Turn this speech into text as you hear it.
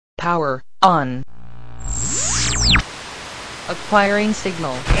Power on. Acquiring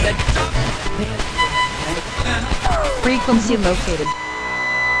signal. Frequency located.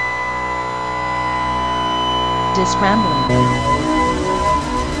 Disrambling.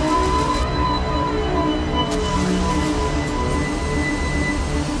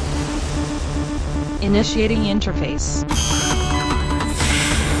 Initiating interface.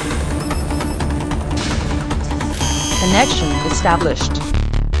 Connection established.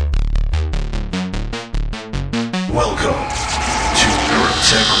 Welcome to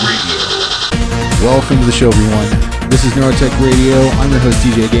Neurotech Radio. Welcome to the show, everyone. This is Neurotech Radio. I'm your host,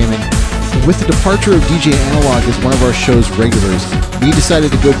 DJ Gaming. With the departure of DJ Analog as one of our show's regulars, we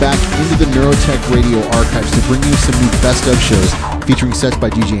decided to go back into the Neurotech Radio archives to bring you some new best-of shows featuring sets by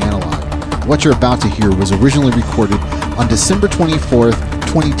DJ Analog. What you're about to hear was originally recorded on December 24th,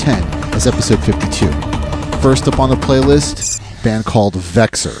 2010 as episode 52. First up on the playlist, a band called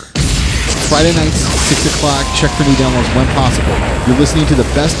Vexor. Friday nights, 6 o'clock, check for new downloads when possible. You're listening to the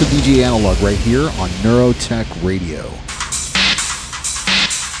best of DJ Analog right here on Neurotech Radio.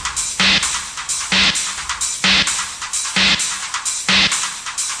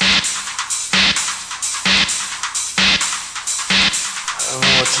 I don't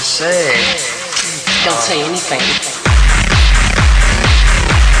know what to say. Don't say anything.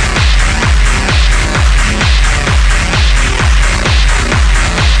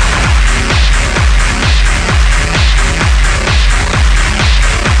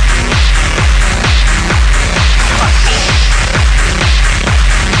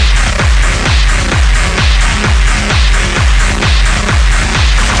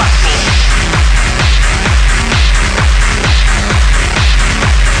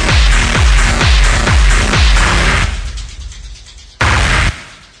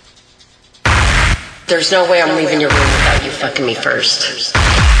 There's no way I'm leaving your room without you fucking me first.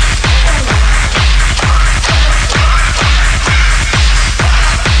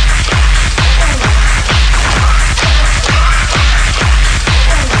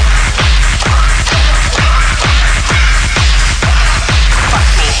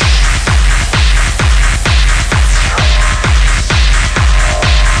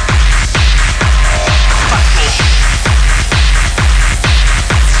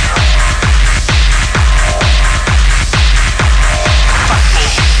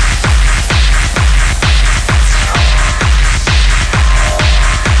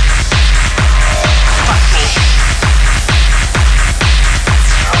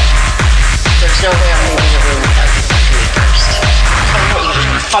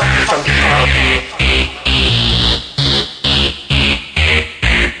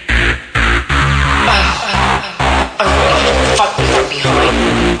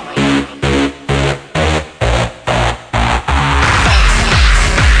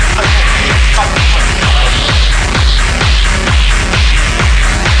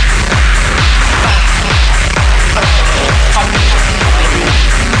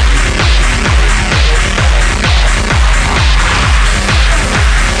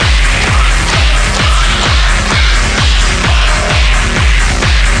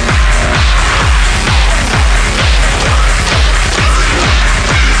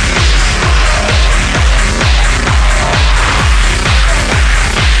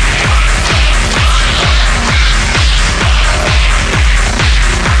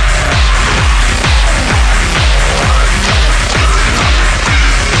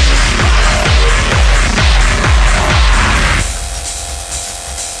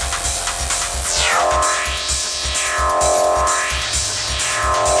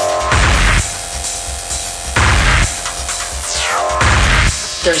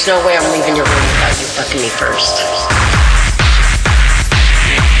 There's no way I'm leaving your room without you fucking me first.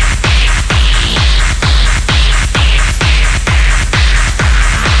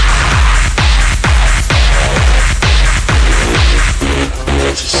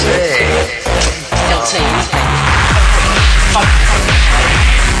 What to say? Don't say anything.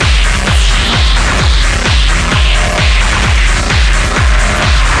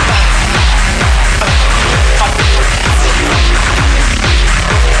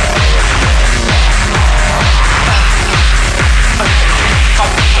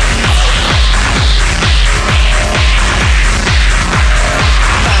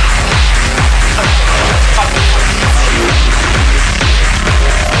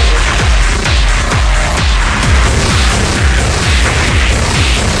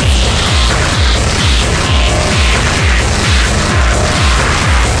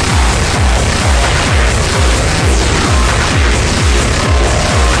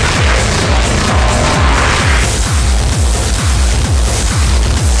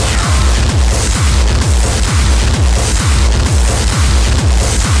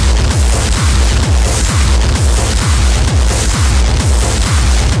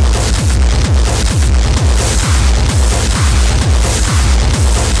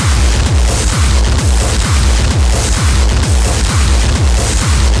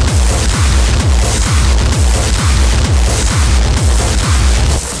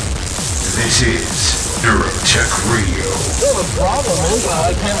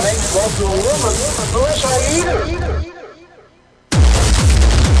 I can't make love to a woman unless I eat her.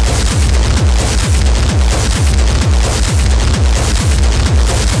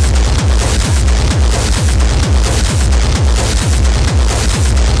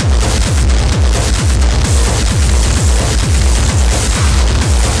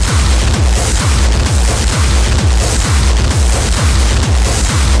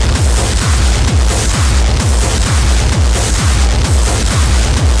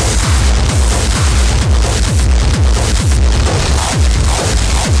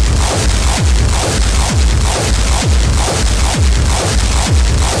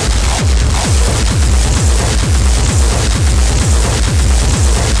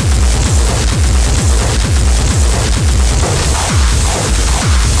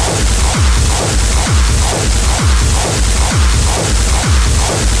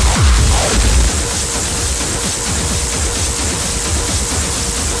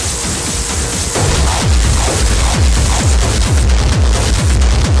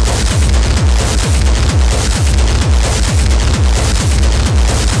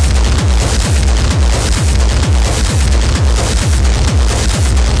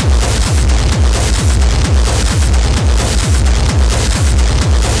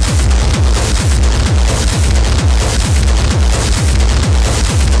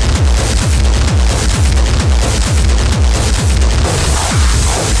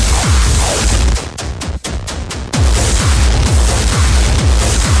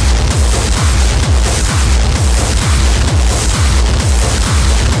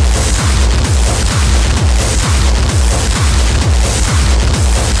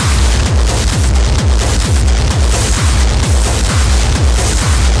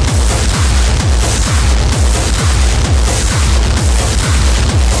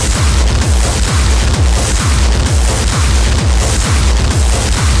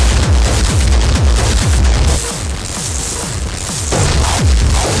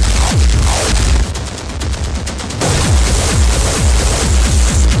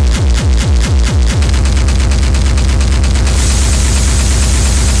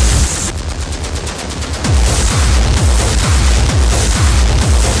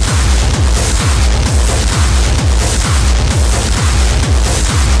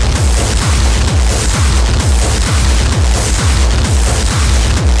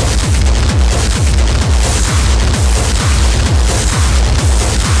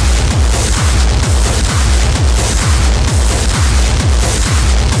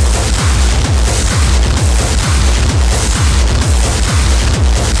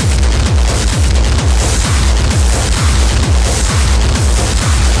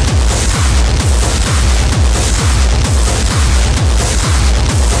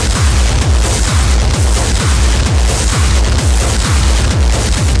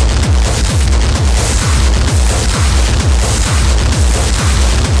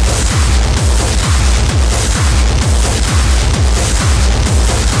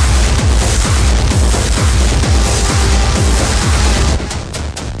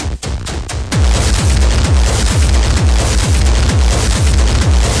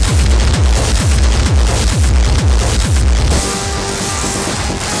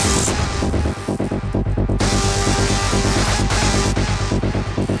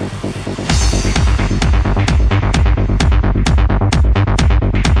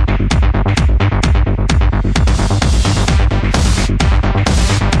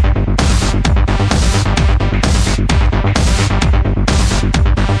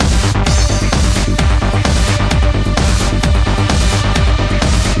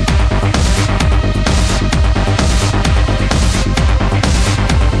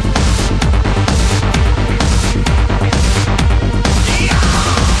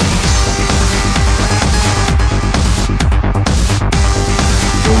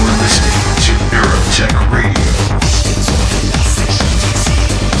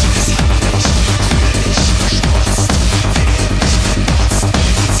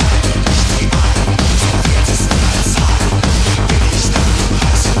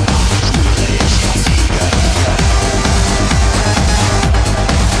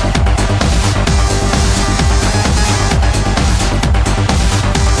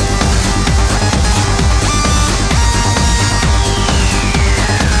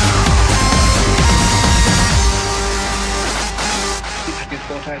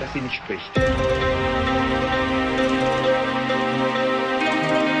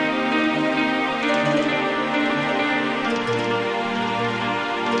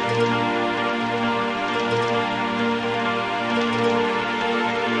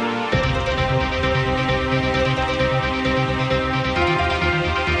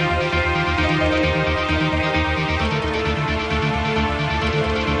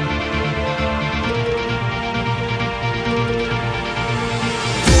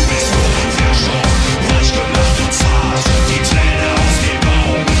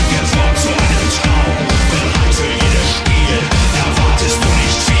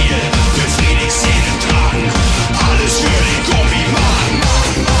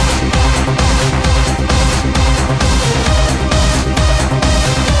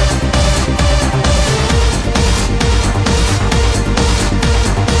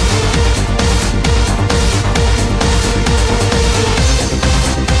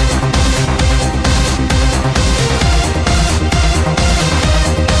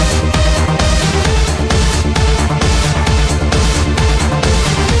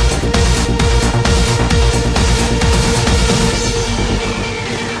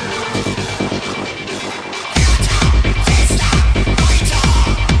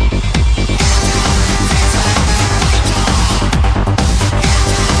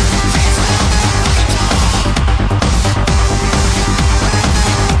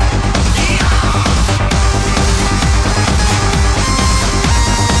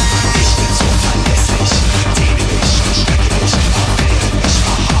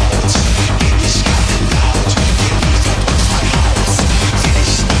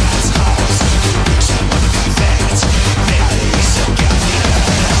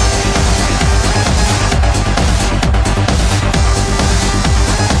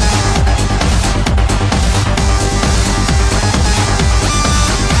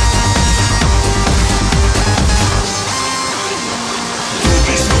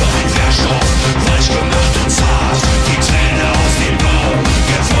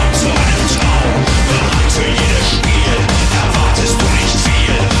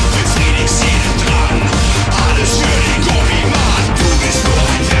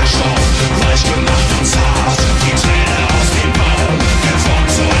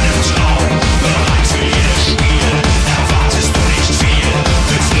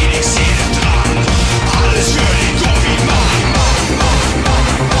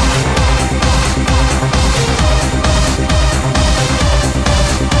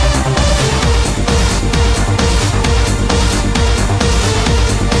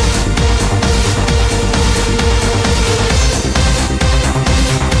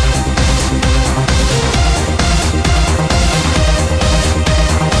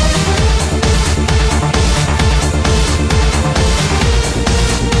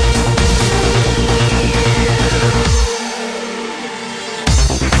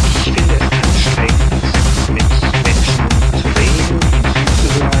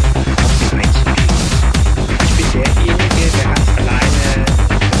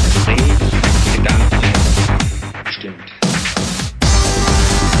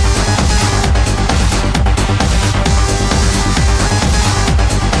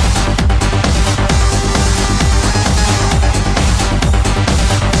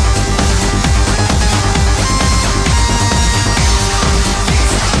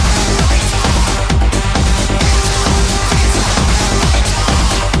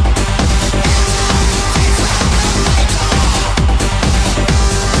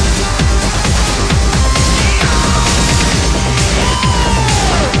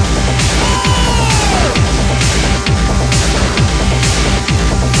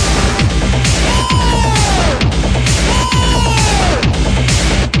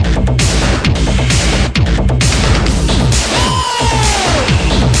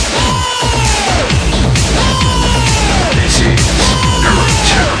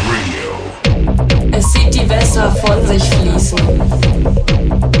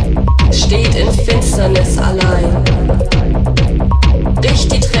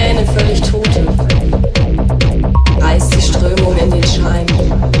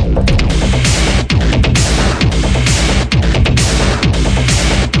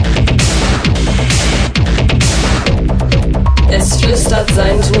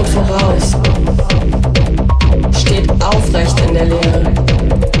 den Tod voraus, steht aufrecht in der Leere,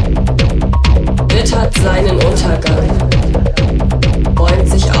 wittert seinen Untergang, bäumt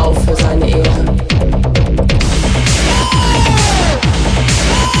sich auf für seine Ehre.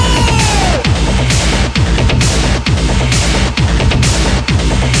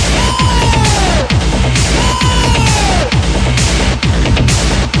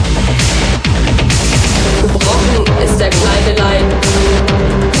 Gebrochen ist der kleine Leib,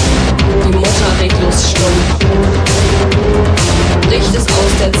 die Mutter reglos stumm, bricht es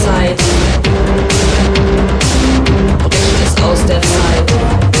aus der Zeit, bricht es aus der Zeit.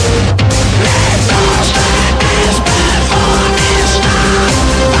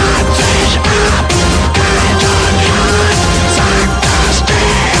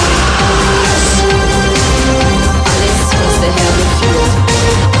 Alles, was der Herr befiehlt.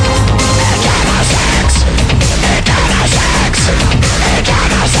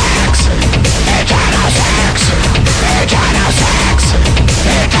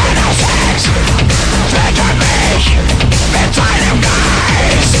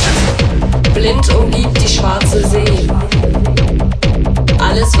 Blind umgibt die schwarze See.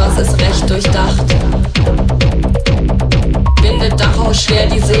 Alles, was ist recht durchdacht, bindet daraus schwer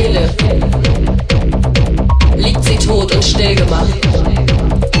die Seele. Liegt sie tot und stillgemacht.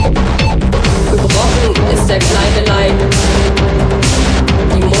 Gebrochen ist der kleine Leib,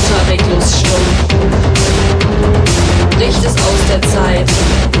 die Mutter reglos stumm, bricht es aus der Zeit,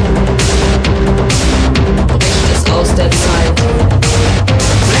 bricht es aus der Zeit.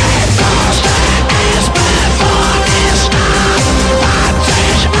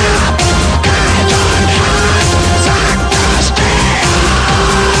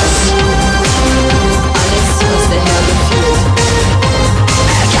 Alles, was der Herr befiehlt.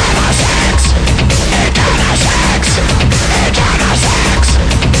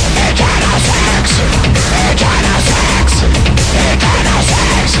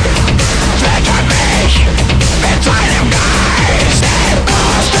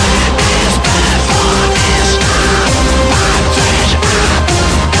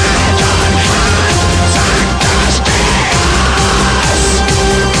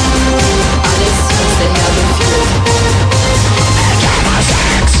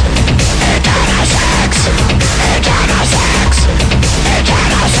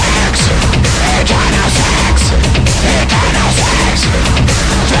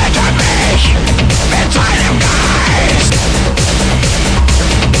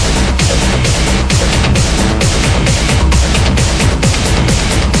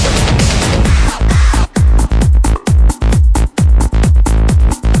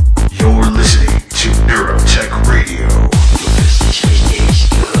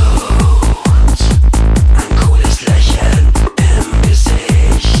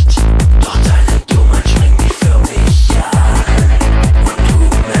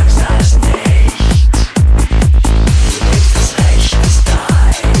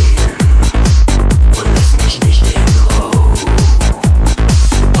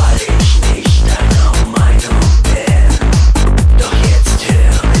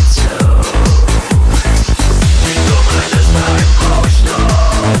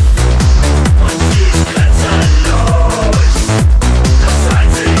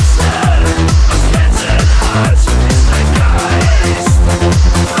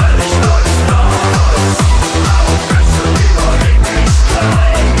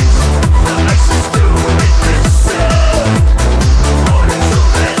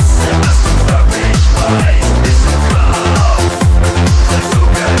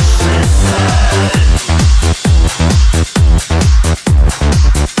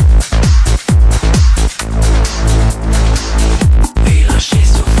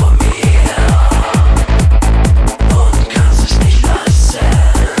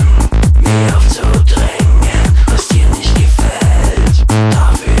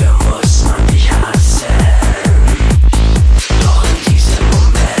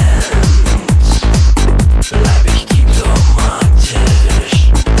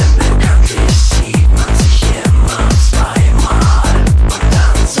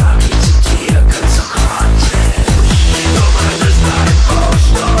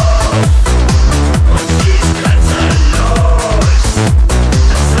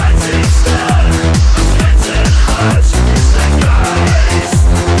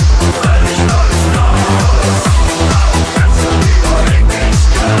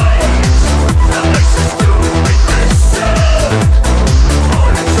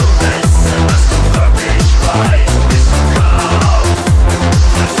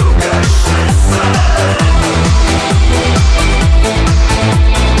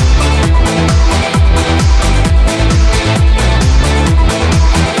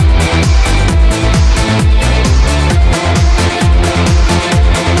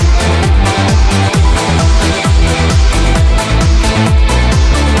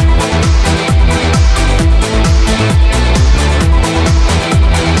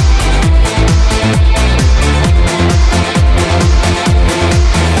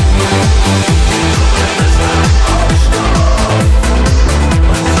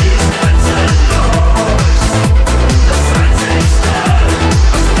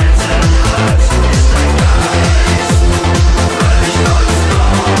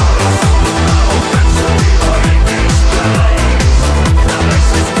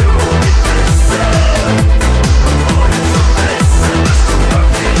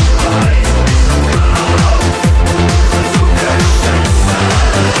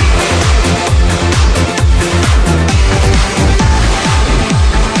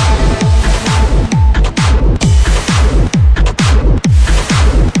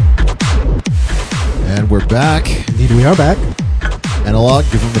 back. Indeed, we are back. Analog,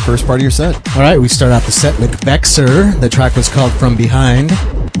 give them the first part of your set. All right, we start out the set with Vexer. The track was called From Behind.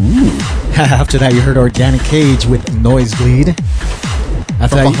 Ooh. After that, you heard Organic Cage with Noisebleed.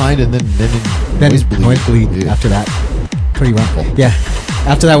 After From that, behind and then Noisebleed. Yeah. After that, pretty rough. Yeah.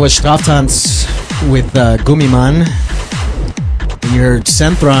 After that was Straftanz with Gummiman. And you heard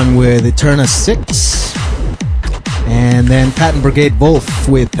Centron with Eterna 6. And then Patent Brigade Wolf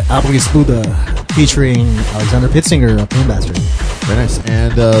with Abris Buddha featuring Alexander Pitzinger of Pain Bastard. Very nice.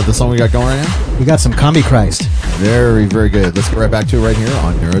 And the song we got going right now? We got some Combi Christ. Very, very good. Let's get right back to it right here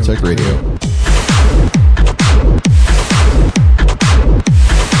on Neurotech Radio.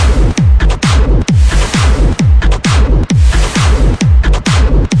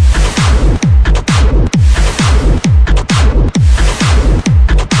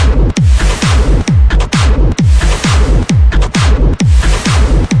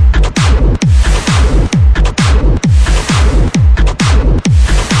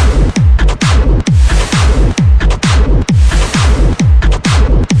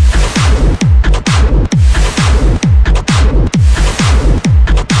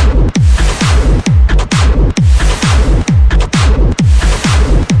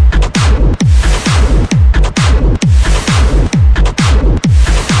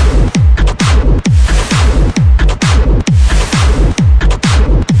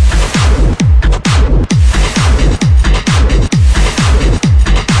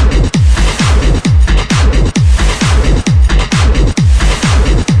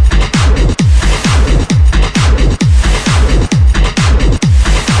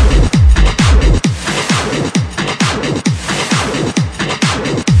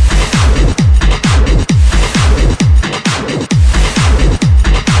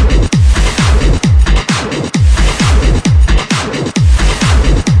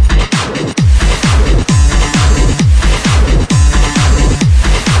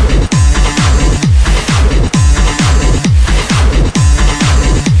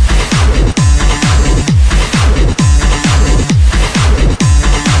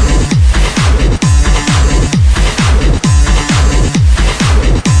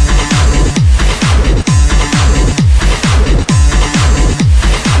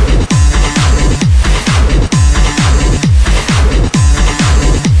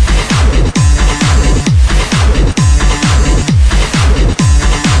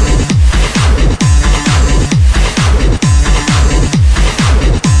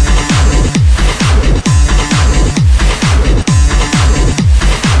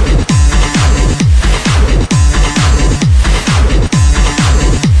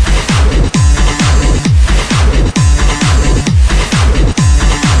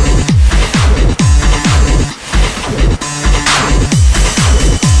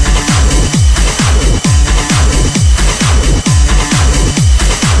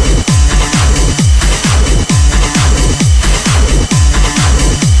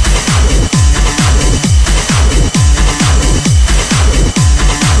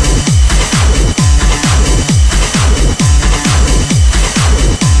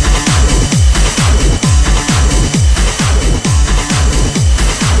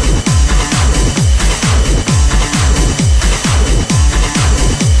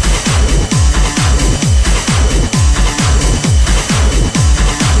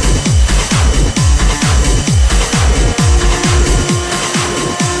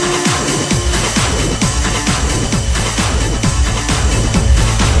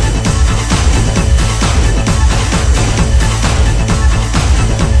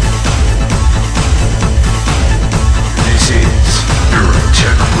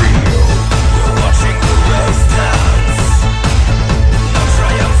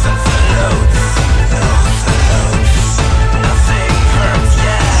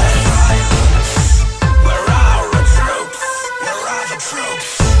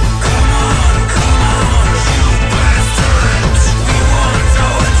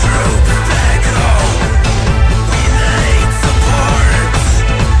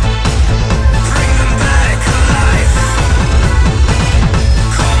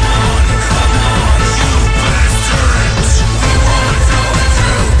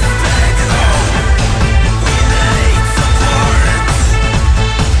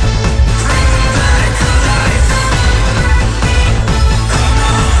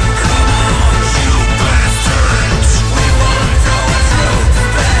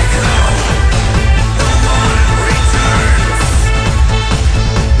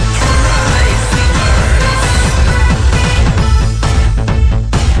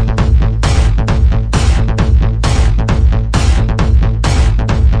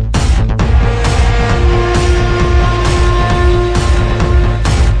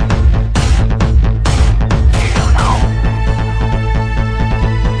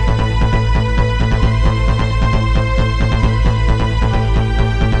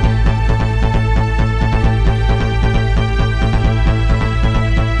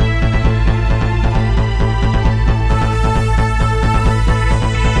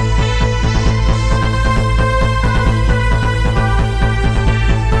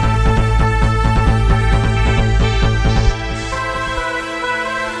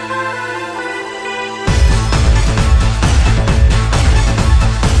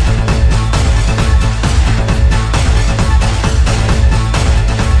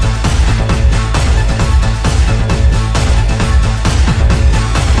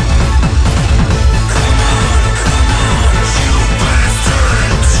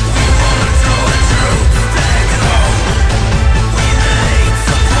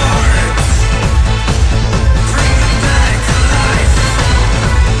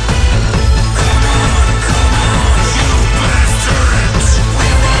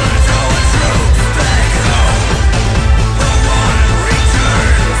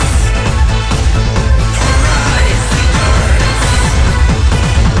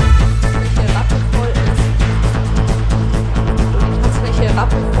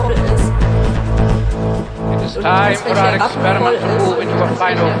 time for our experiment to move into a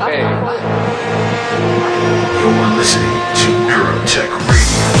final phase. You're listening to Neurotech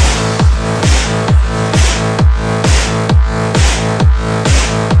Radio.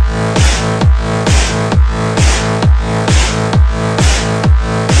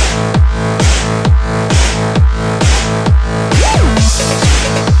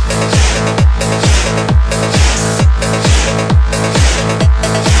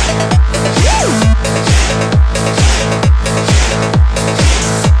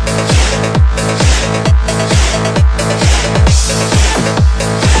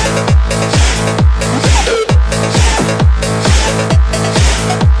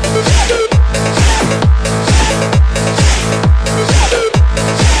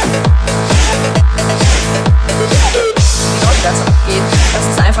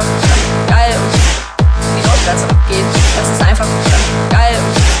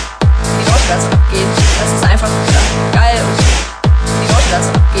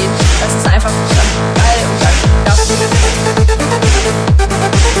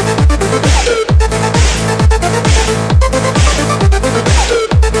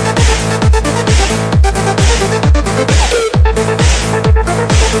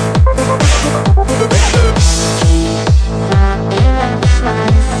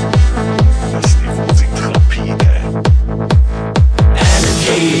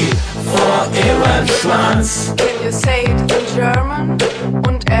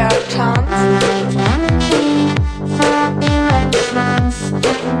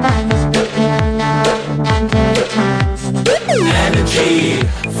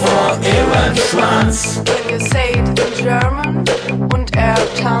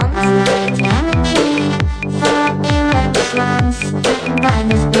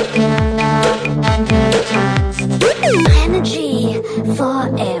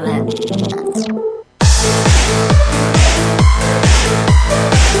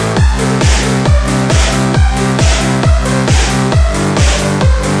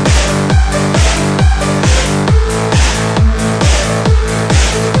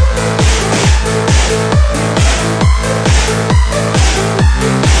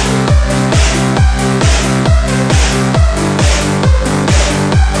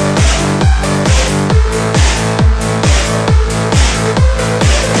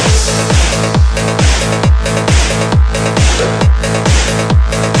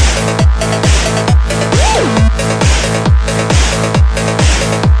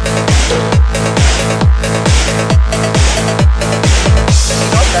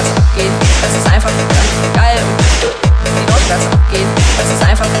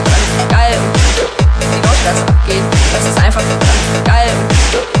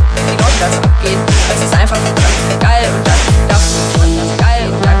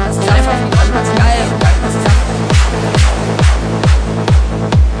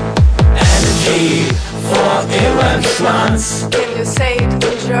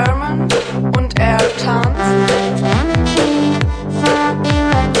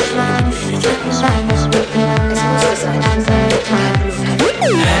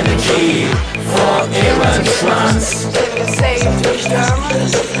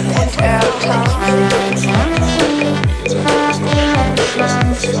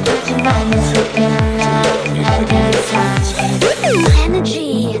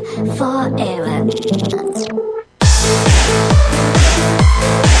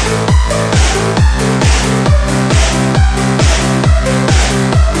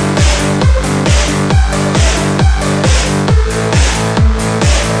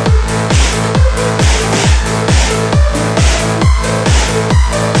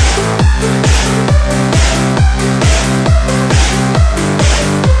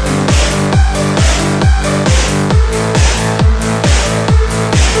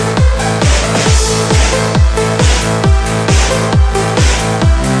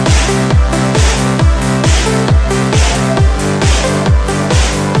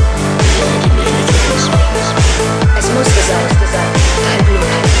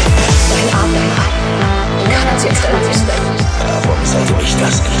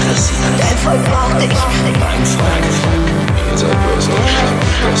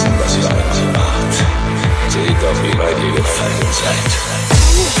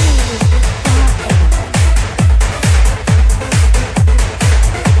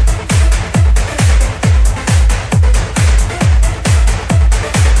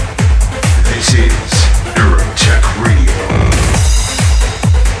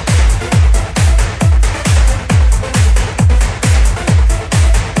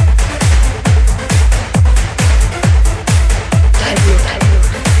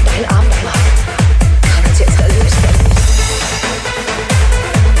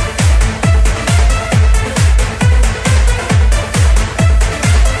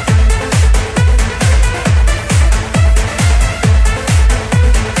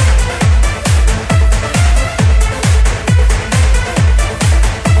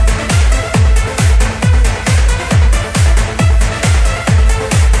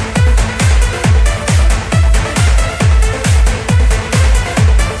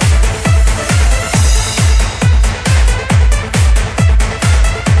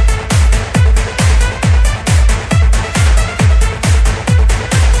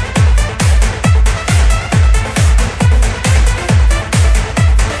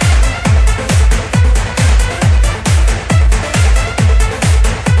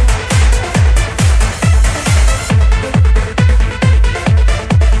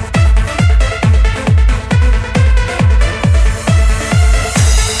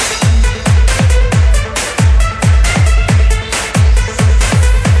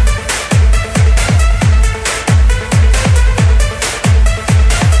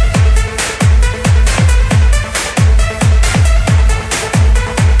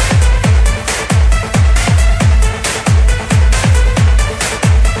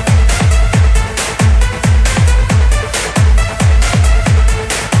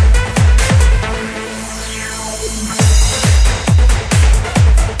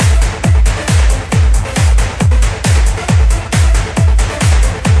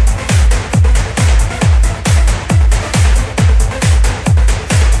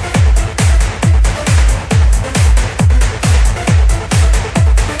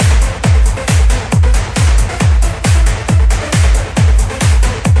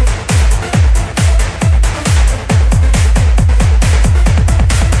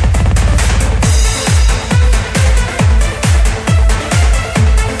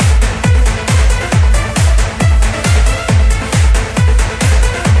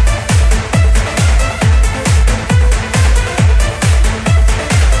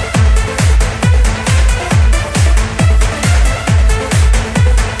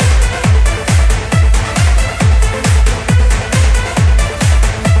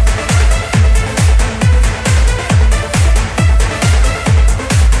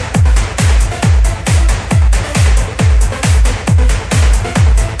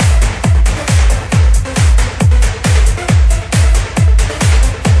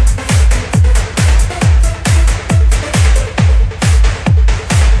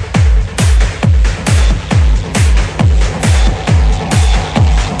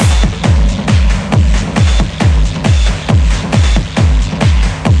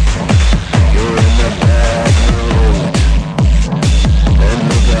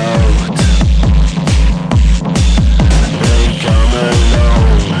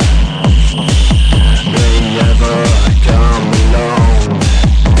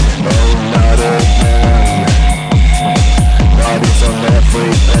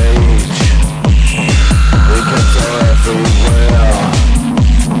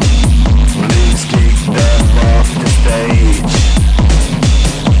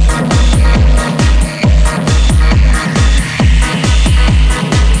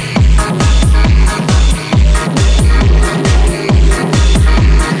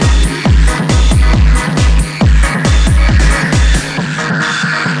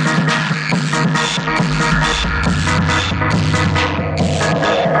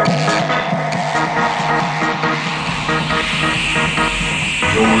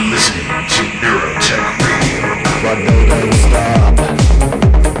 You're listening to Neurotech Radio. But they don't stop.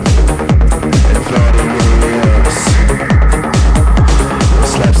 It's not a warriors.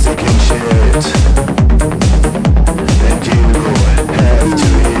 Slapstick and shit. And you have to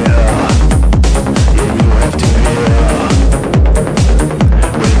hear. Yeah, you have to hear.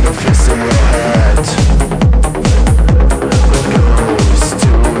 With the fist in your head. What goes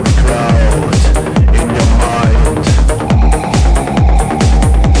to the crowd in your mind.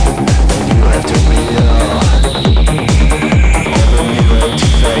 And you have to hear. All the new empty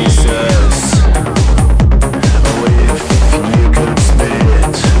faces. Oh, if you could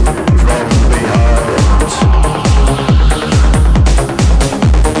spit from behind.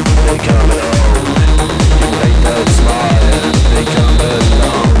 They come along, you make that smile. They come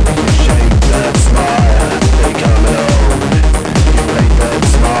along, you shake that smile. They come along, you make that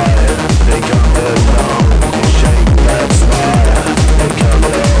smile. They come along, you shake that smile. They come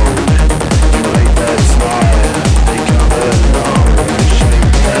along, you make that smile. They come along, you shake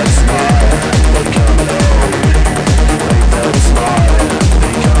that smile. They come along, you make that smile.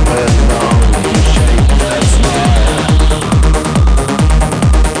 They come along, you shake that smile.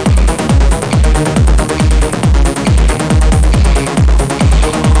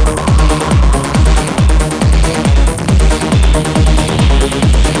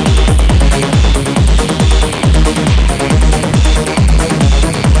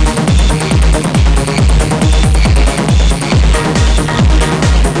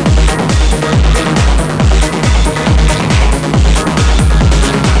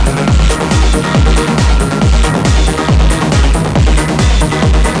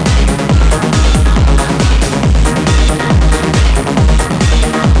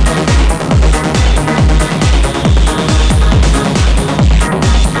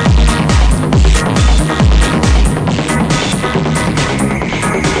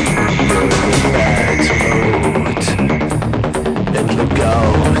 And look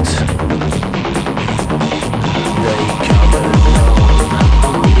out, they come along,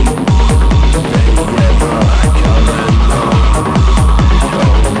 they never come along,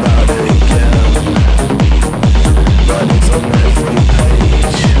 oh not again, but it's on every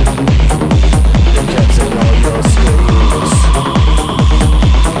page, the captain on your screens,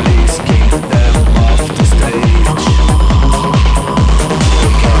 please keep them off the stage, they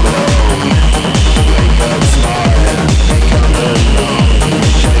come along, make that smile, they come along,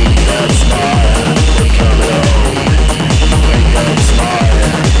 shake that smile, they come along, make that smile,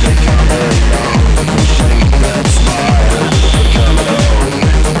 they come along, shake that smile, they come along,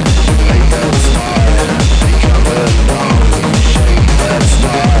 make that smile, they come along, shake that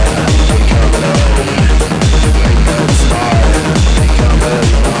smile, they come along, make that smile, they come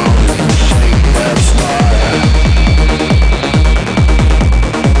along, shake that smile.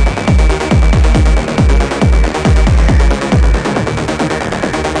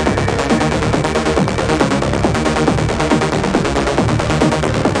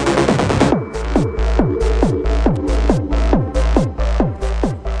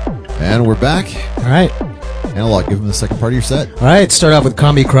 And we're back. All right. Analog, give him the second part of your set. All right, start off with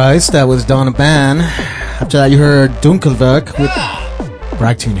Combi Christ. That was Donna Ban. After that, you heard Dunkelwerk with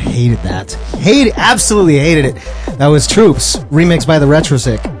Bragtune. Hated that. Absolutely hated it. That was Troops, remixed by the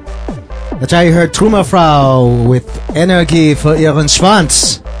Retrosick. After that, you heard Trümmerfrau with Energie für ihren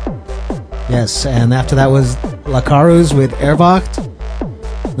Schwanz. Yes, and after that was Lacarus with Erwacht.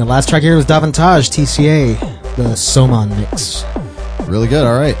 And the last track here was Davantage, TCA, the Soman mix. Really good.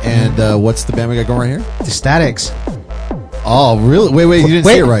 All right. And what's the band we got going right here? The Statics. Oh, really? Wait, you didn't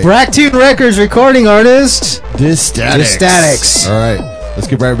say it right. Bragtune Records recording artist. Dystatics. Dystatics. All right. Let's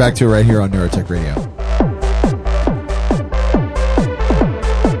get right back to it right here on Neurotech Radio.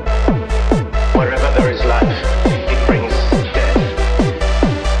 Wherever there is life, it brings death.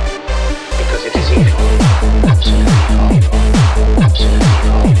 Because it is evil. Absolutely evil.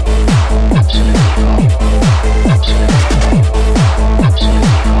 Absolutely evil. Absolutely evil. Absolutely evil. Absolutely evil.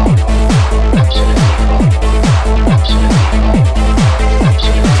 Absolutely evil. Absolutely evil.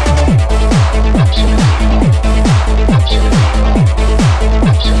 Absolutely evil. Absolutely evil.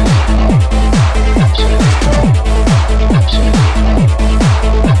 Absolutely evil.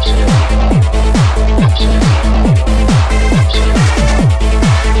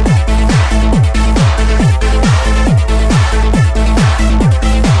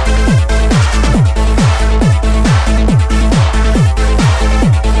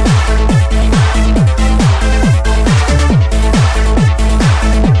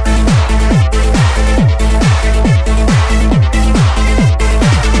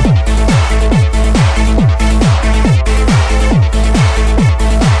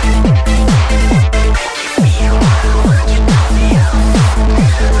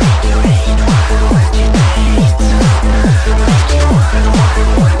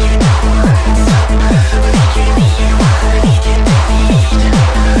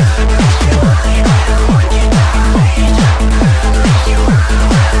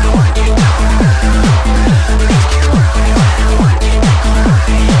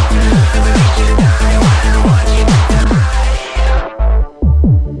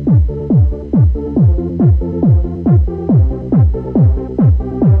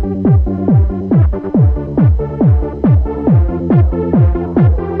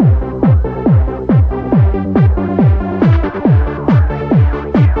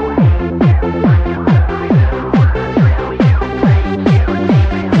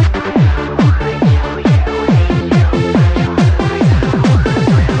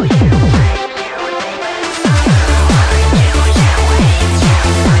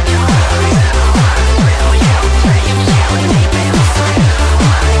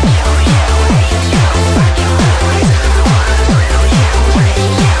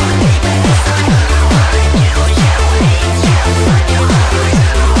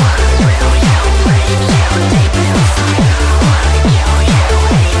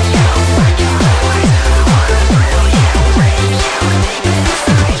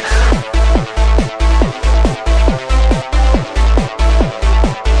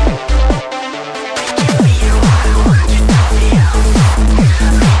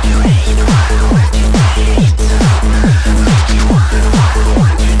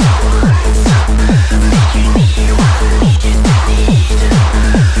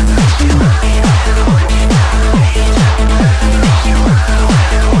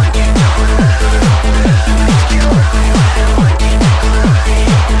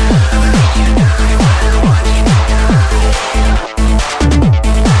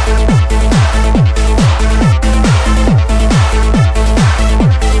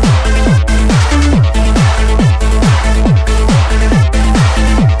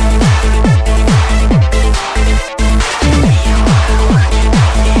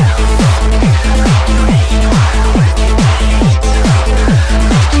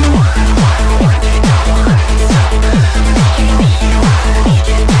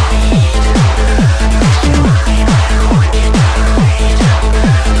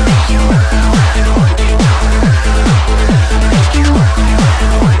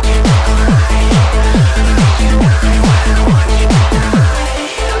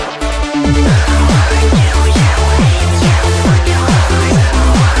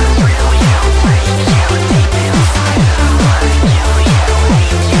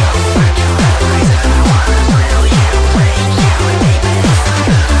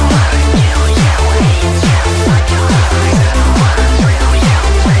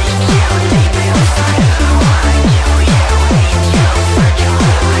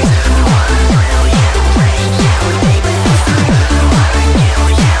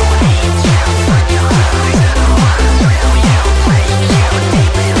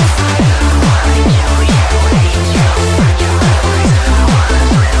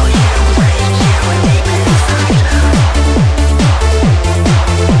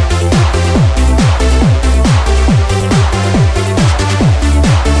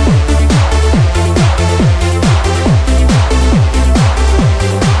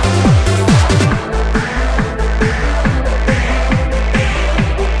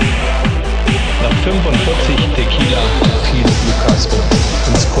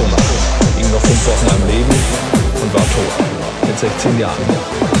 16 Jahren.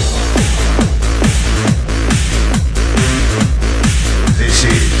 This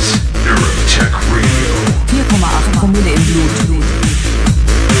is Neurotech Radio. 4,8 Promille im Blut.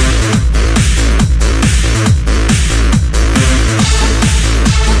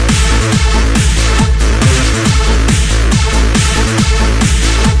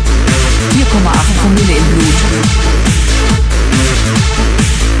 Promille im Blut.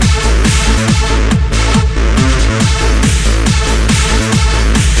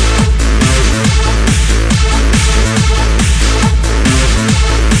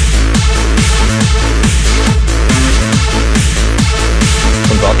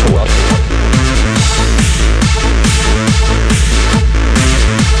 Und war tot.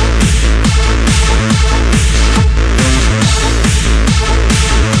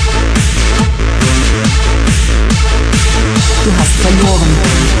 Du hast verloren.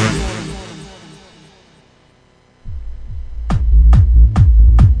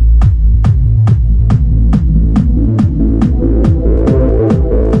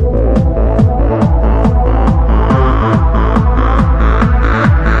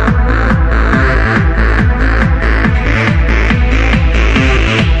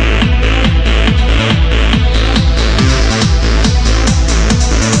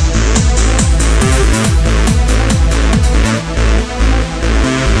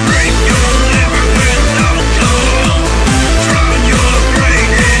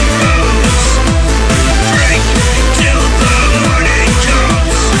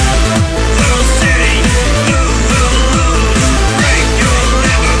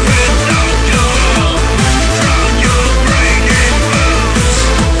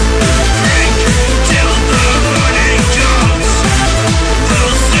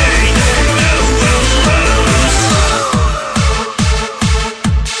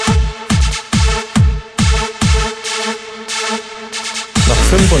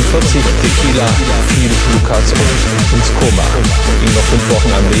 Tequila fiel Lukas ins Koma, ging noch 5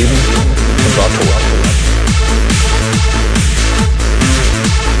 Wochen am Leben und war tot.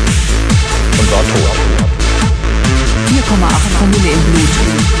 Und war tot. 4,8 Promille im Blut.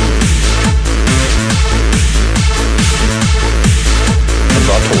 Und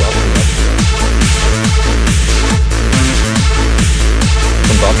war tot.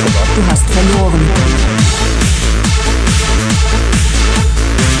 Und war tot. Du hast verloren.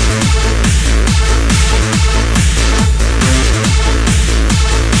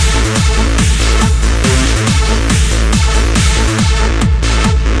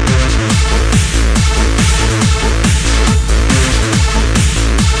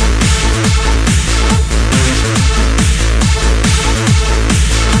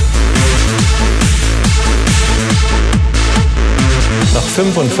 Nach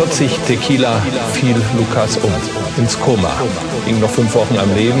 45 Tequila fiel Lukas ins Koma, ging noch 5 Wochen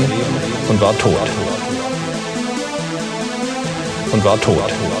am Leben und war tot. Und war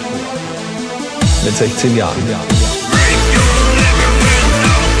tot. Mit 16 Jahren.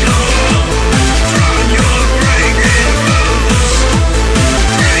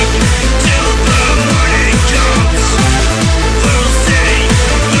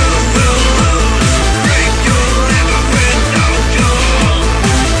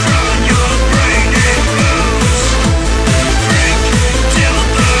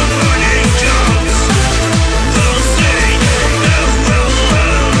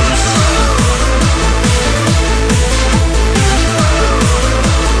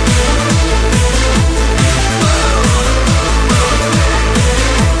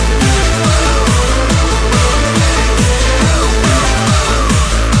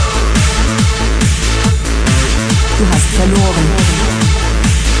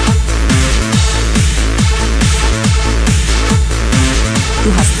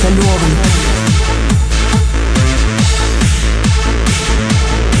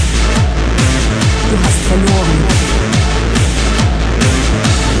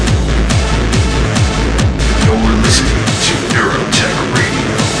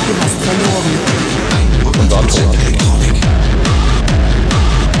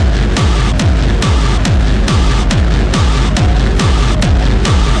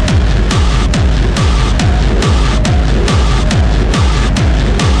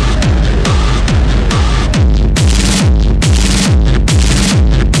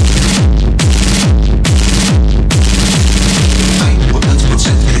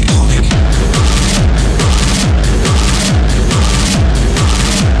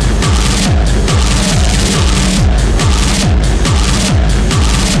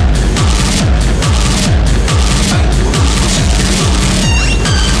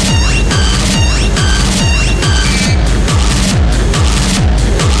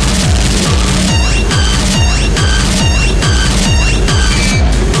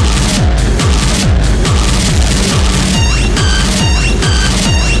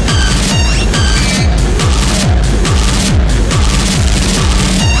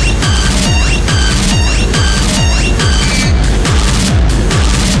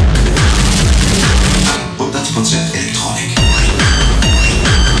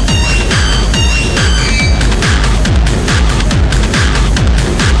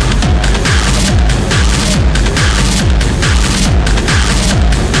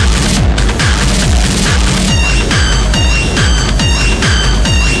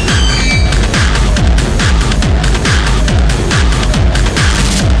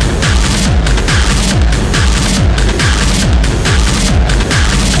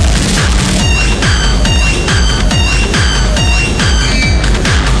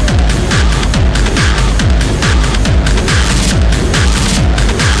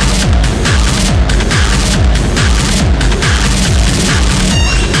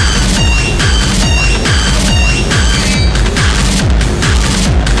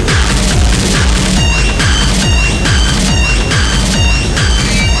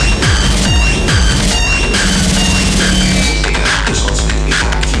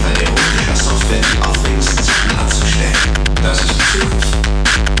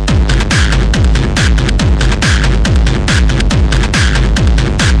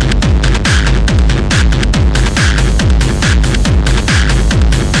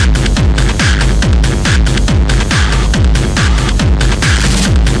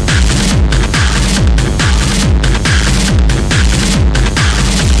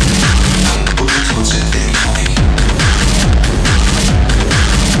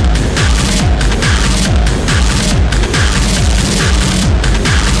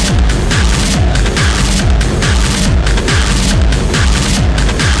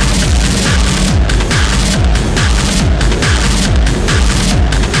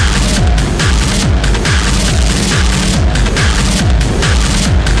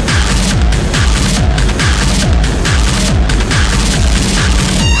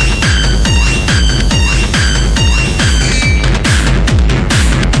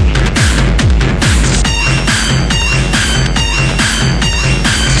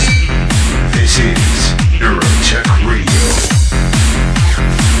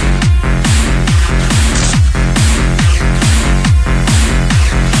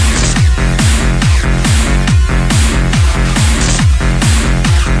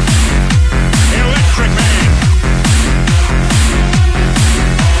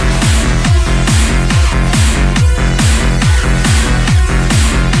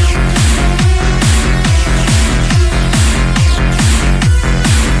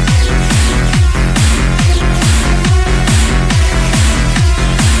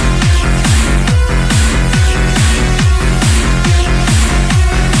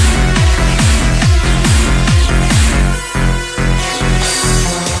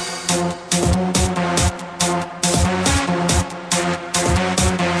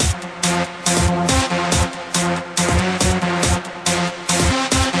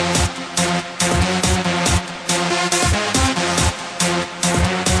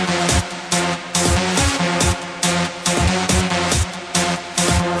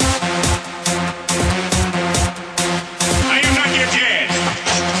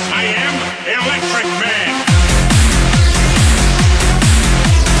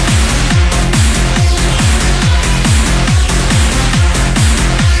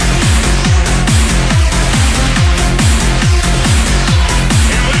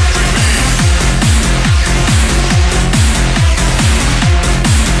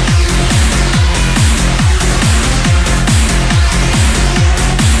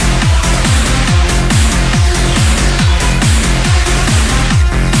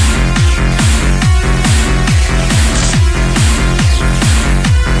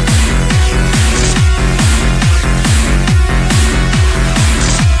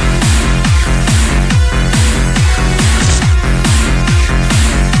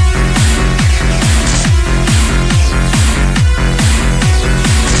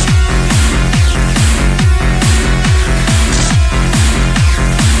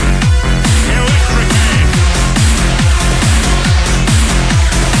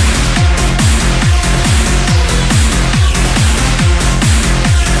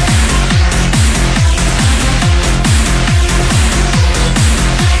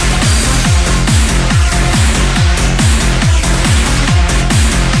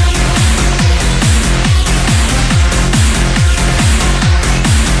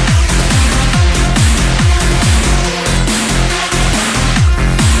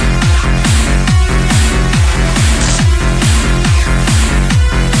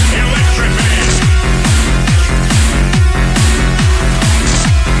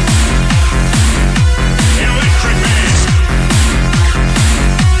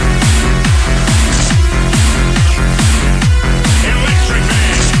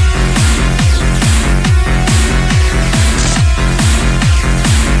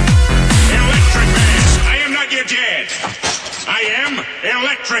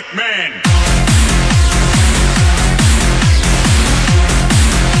 Electric Man.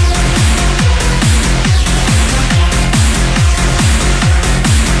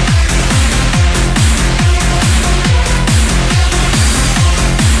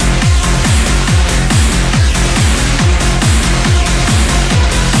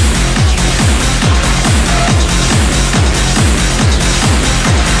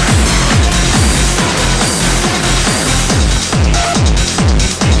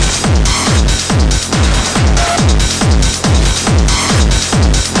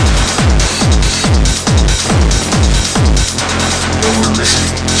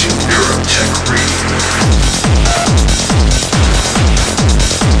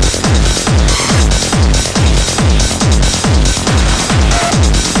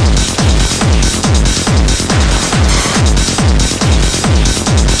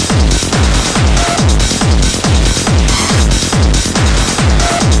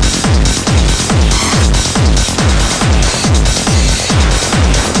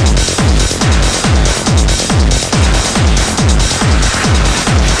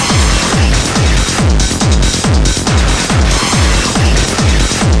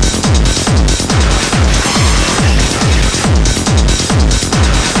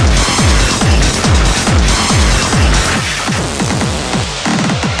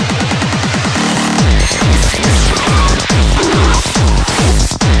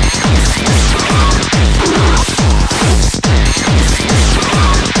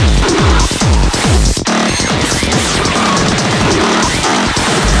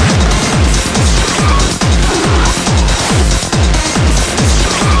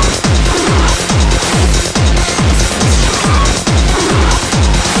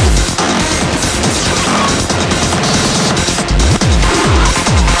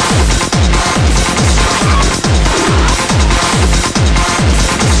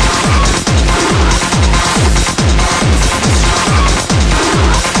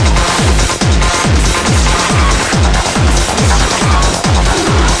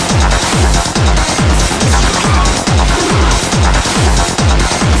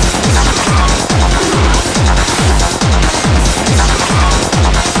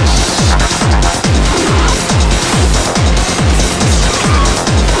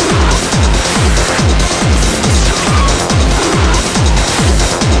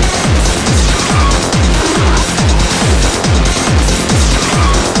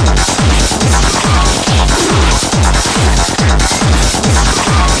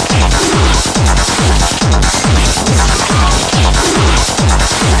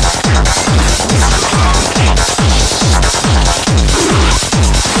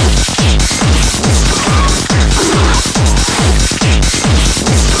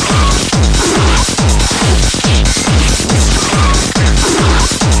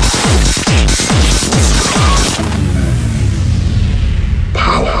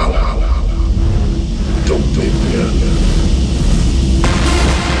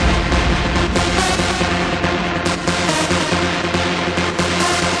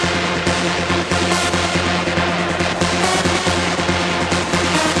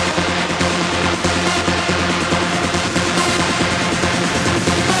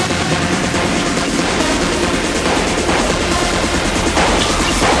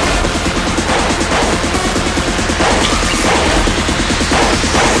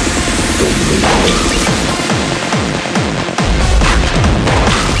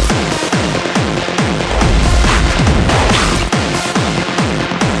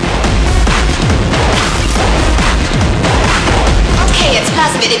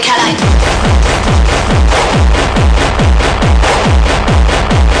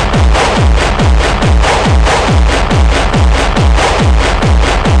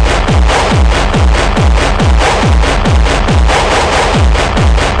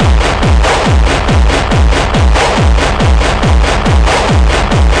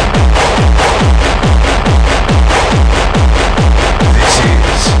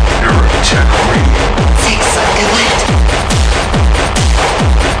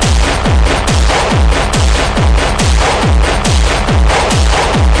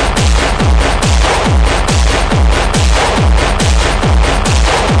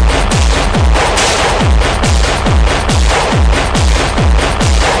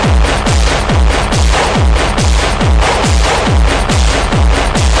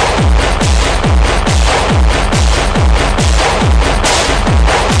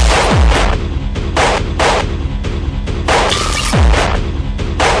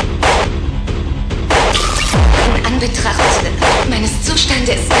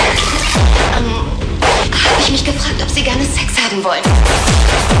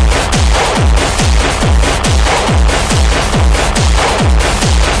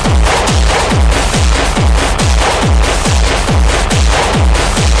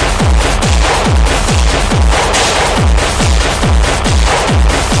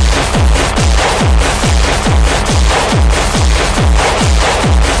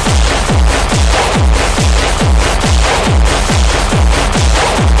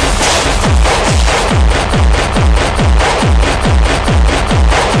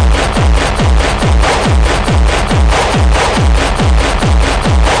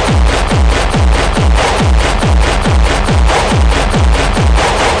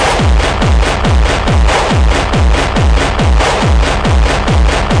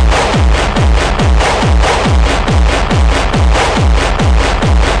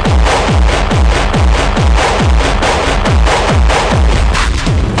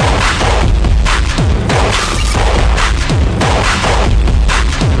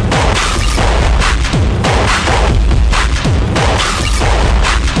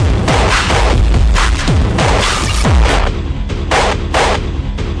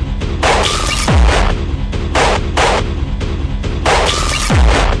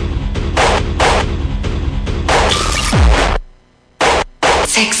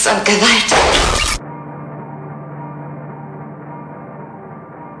 und Gewalt.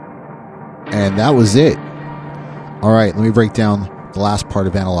 And that was it. All right, let me break down the last part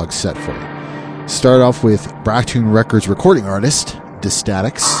of Analog's set for you. Start off with Bracktune Records recording artist,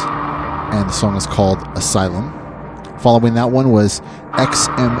 Distatics, and the song is called Asylum. Following that one was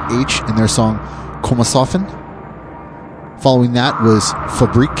XMH and their song Komasofen. Following that was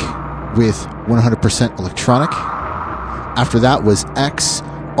Fabrik with 100% Electronic. After that was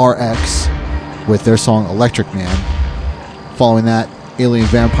XRX with their song Electric Man. Following that, Alien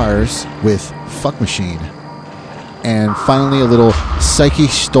Vampires with Fuck Machine. And finally, a little Psyche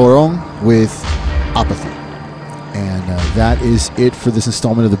Storong with Apathy. And that is it for this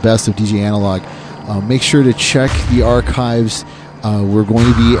installment of the Best of DJ Analog. Make sure to check the archives. We're going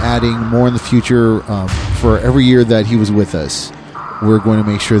to be adding more in the future. For every year that he was with us, we're going to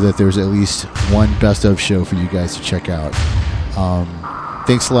make sure that there's at least one Best of show for you guys to check out.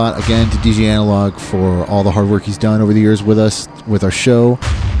 Thanks a lot again to DJ Analog for all the hard work he's done over the years with us, with our show.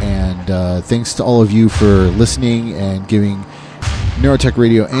 And thanks to all of you for listening and giving Neurotech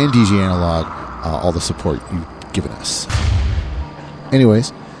Radio and DJ Analog all the support you've given us.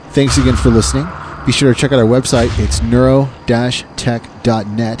 Anyways, thanks again for listening. Be sure to check out our website. It's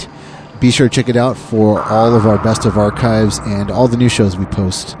neuro-tech.net. Be sure to check it out for all of our best of archives and all the new shows we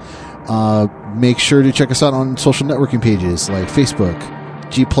post. Make sure to check us out on social networking pages like Facebook,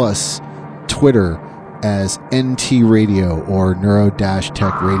 G+, Twitter as NT Radio or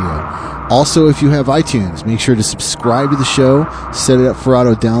Neuro-Tech Radio. Also, if you have iTunes, make sure to subscribe to the show. Set it up for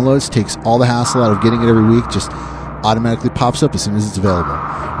auto downloads. Takes all the hassle out of getting it every week. Just automatically pops up as soon as it's available.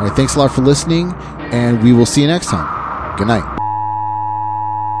 All right, thanks a lot for listening, and we will see you next time. Good night.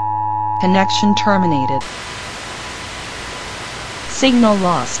 Connection terminated. Signal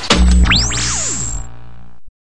lost.